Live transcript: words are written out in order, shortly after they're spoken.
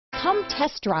Come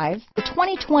test drive the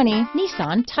 2020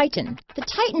 Nissan Titan. The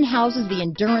Titan houses the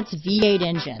Endurance V8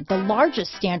 engine, the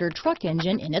largest standard truck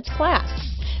engine in its class.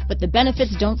 But the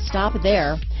benefits don't stop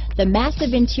there. The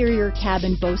massive interior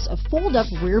cabin boasts a fold-up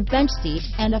rear bench seat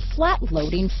and a flat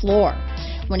loading floor.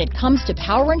 When it comes to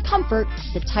power and comfort,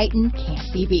 the Titan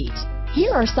can't be beat.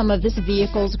 Here are some of this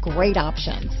vehicle's great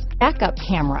options: backup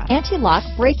camera, anti-lock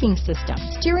braking system,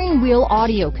 steering wheel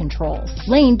audio controls,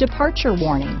 lane departure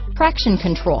warning, traction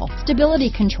control, stability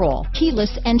control,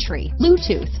 keyless entry,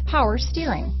 Bluetooth, power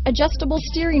steering, adjustable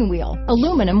steering wheel,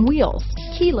 aluminum wheels,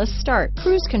 keyless start,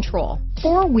 cruise control,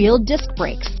 four-wheel disc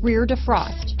brakes, rear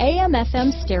defrost,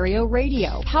 AM/FM stereo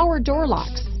radio, power door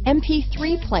locks,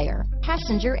 MP3 player,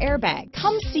 passenger airbag.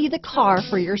 Come see the car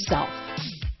for yourself.